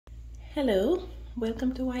Hello,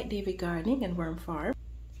 welcome to White Davy Gardening and Worm Farm.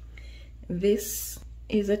 This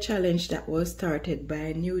is a challenge that was started by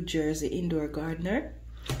a New Jersey indoor gardener,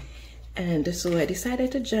 and so I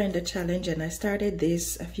decided to join the challenge, and I started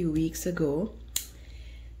this a few weeks ago.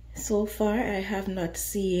 So far I have not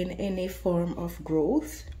seen any form of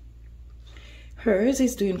growth. Hers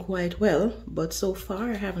is doing quite well, but so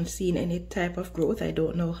far I haven't seen any type of growth. I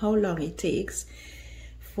don't know how long it takes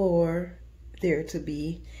for there to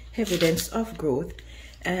be evidence of growth.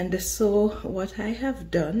 And so what I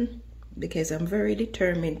have done, because I'm very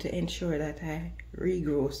determined to ensure that I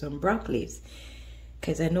regrow some broccolis,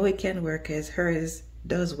 because I know it can work as hers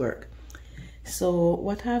does work. So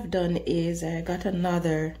what I've done is I got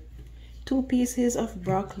another 2 pieces of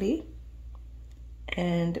broccoli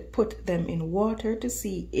and put them in water to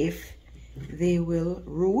see if they will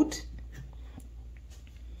root.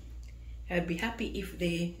 I'd be happy if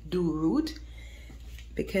they do root,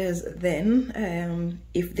 because then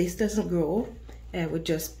if this doesn't grow, I would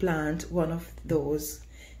just plant one of those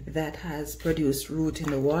that has produced root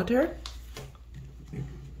in the water.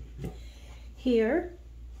 Here,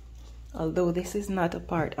 although this is not a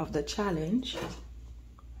part of the challenge,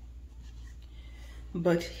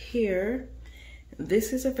 but here,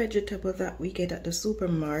 this is a vegetable that we get at the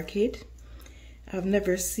supermarket. I've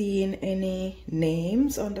never seen any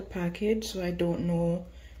names on the package, so I don't know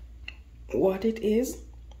what it is,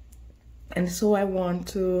 and so I want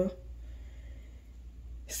to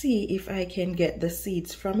see if I can get the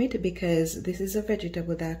seeds from it, because this is a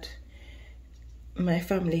vegetable that my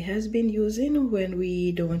family has been using when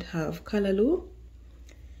we don't have callaloo.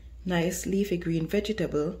 Nice leafy green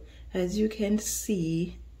vegetable. As you can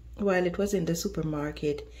see, while it was in the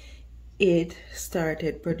supermarket, it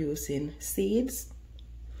started producing seeds.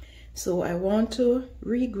 So I want to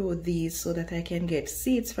regrow these so that I can get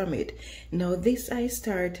seeds from it. Now this I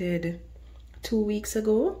started 2 weeks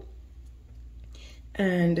ago,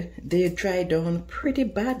 and they dried down pretty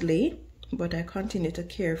badly, but I continue to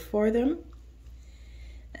care for them.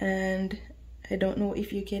 And I don't know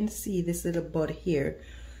if you can see this little bud here.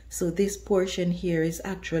 So this portion here is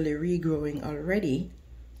actually regrowing already.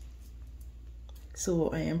 So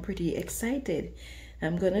I am pretty excited.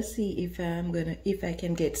 I'm gonna see if I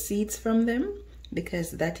can get seeds from them, because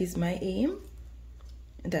that is my aim.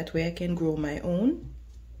 That way I can grow my own.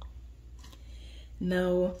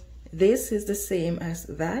 Now this is the same as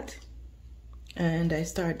that, and I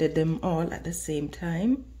started them all at the same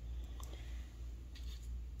time.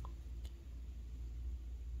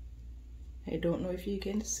 I don't know if you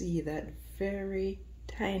can see that very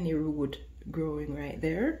tiny root growing right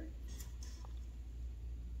there.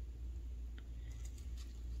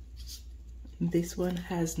 This one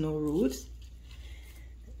has no roots.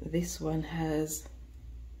 This one has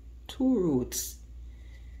 2 roots.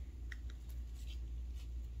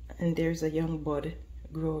 And there's a young bud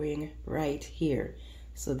growing right here.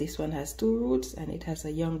 So this one has 2 roots and it has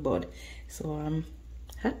a young bud. So I'm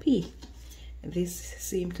happy. This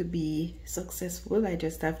seemed to be successful. I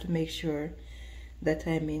just have to make sure that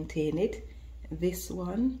I maintain it. This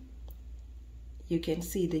one, you can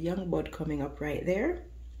see the young bud coming up right there.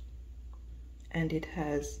 And it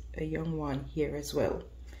has a young one here as well.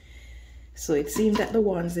 So it seems that the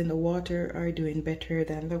ones in the water are doing better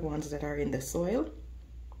than the ones that are in the soil.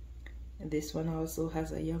 And this one also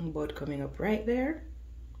has a young bud coming up right there.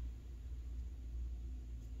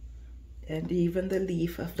 And even the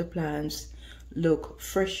leaf of the plants look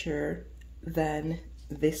fresher than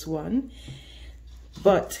this one.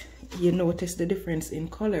 But you notice the difference in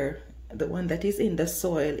color. The one that is in the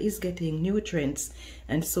soil is getting nutrients,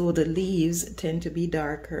 and so the leaves tend to be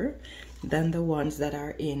darker than the ones that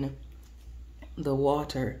are in the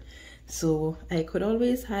water. So I could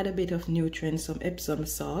always add a bit of nutrients, some Epsom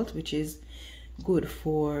salt, which is good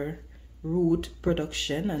for root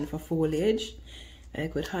production and for foliage. I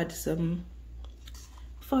could add some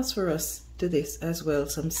phosphorus to this as well.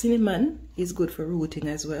 Some cinnamon is good for rooting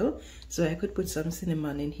as well, so I could put some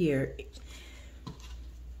cinnamon in here.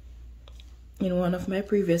 In one of my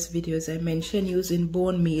previous videos, I mentioned using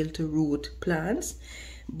bone meal to root plants,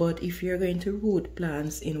 but if you're going to root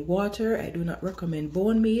plants in water, I do not recommend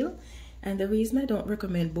bone meal. And the reason I don't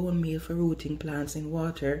recommend bone meal for rooting plants in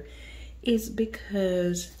water is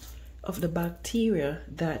because of the bacteria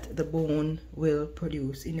that the bone will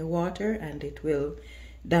produce in the water, and it will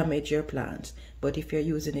damage your plants. But if you're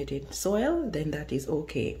using it in soil, then that is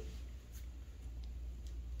okay.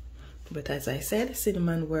 But as I said,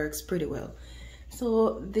 cinnamon works pretty well.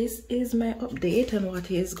 So this is my update on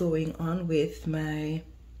what is going on with my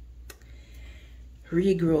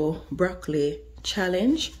Regrow broccoli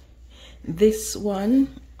challenge. This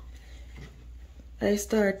one I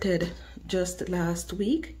started just last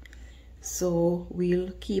week, so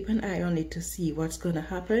we'll keep an eye on it to see what's going to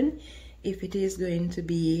happen, if it is going to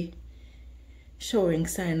be showing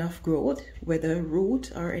sign of growth, whether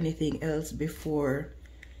root or anything else, before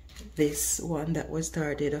this one that was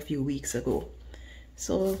started a few weeks ago.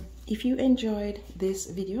 So if you enjoyed this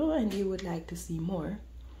video and you would like to see more,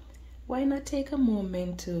 why not take a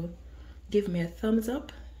moment to give me a thumbs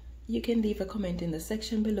up? You can leave a comment in the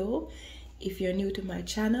section below. If you're new to my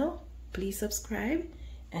channel, please subscribe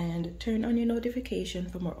and turn on your notification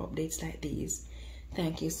for more updates like these.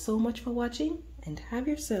 Thank you so much for watching and have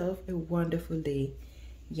yourself a wonderful day.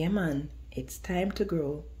 Yeah man, it's time to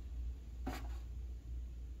grow.